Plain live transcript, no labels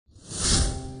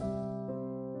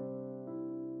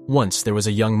Once there was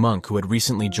a young monk who had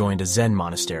recently joined a Zen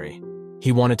monastery.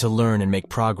 He wanted to learn and make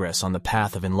progress on the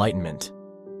path of enlightenment.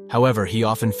 However, he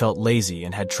often felt lazy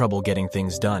and had trouble getting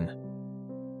things done.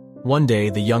 One day,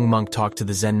 the young monk talked to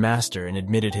the Zen master and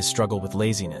admitted his struggle with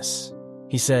laziness.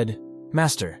 He said,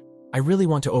 "Master, I really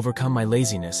want to overcome my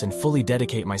laziness and fully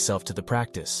dedicate myself to the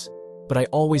practice, but I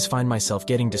always find myself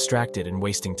getting distracted and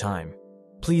wasting time.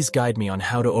 Please guide me on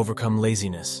how to overcome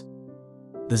laziness."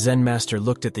 The Zen master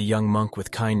looked at the young monk with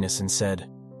kindness and said,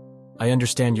 "I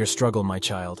understand your struggle, my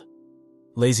child.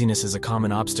 Laziness is a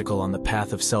common obstacle on the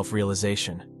path of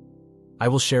self-realization. I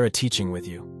will share a teaching with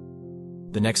you."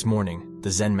 The next morning,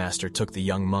 the Zen master took the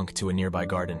young monk to a nearby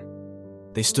garden.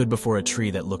 They stood before a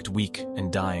tree that looked weak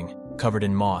and dying, covered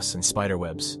in moss and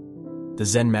spiderwebs. The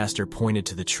Zen master pointed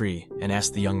to the tree and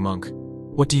asked the young monk,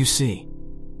 "What do you see?"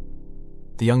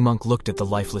 The young monk looked at the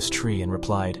lifeless tree and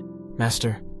replied,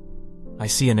 "Master, I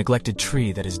see a neglected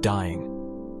tree that is dying."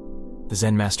 The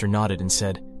Zen master nodded and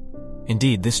said,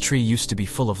 "Indeed, this tree used to be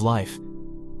full of life,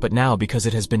 but now because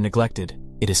it has been neglected,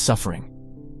 it is suffering.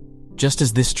 Just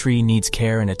as this tree needs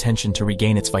care and attention to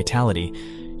regain its vitality,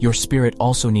 your spirit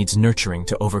also needs nurturing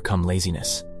to overcome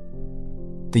laziness."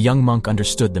 The young monk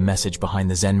understood the message behind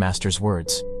the Zen master's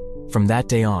words. From that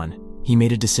day on, he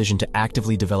made a decision to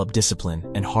actively develop discipline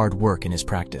and hard work in his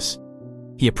practice.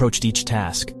 He approached each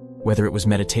task, whether it was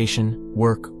meditation,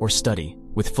 work, or study,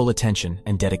 with full attention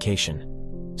and dedication.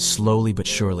 Slowly but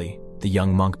surely, the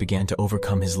young monk began to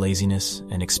overcome his laziness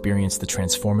and experience the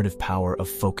transformative power of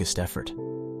focused effort.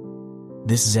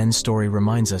 This Zen story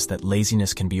reminds us that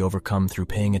laziness can be overcome through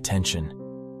paying attention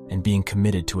and being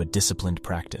committed to a disciplined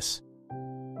practice.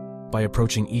 By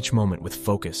approaching each moment with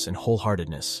focus and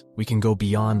wholeheartedness, we can go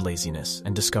beyond laziness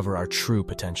and discover our true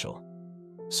potential.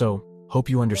 So, hope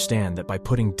you understand that by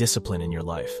putting discipline in your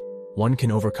life, one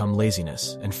can overcome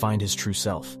laziness and find his true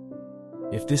self.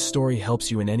 If this story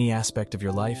helps you in any aspect of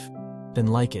your life, then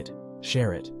like it,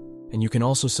 share it, and you can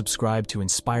also subscribe to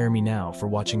Inspire Me Now for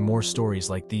watching more stories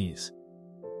like these.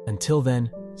 Until then,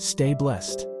 stay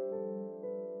blessed.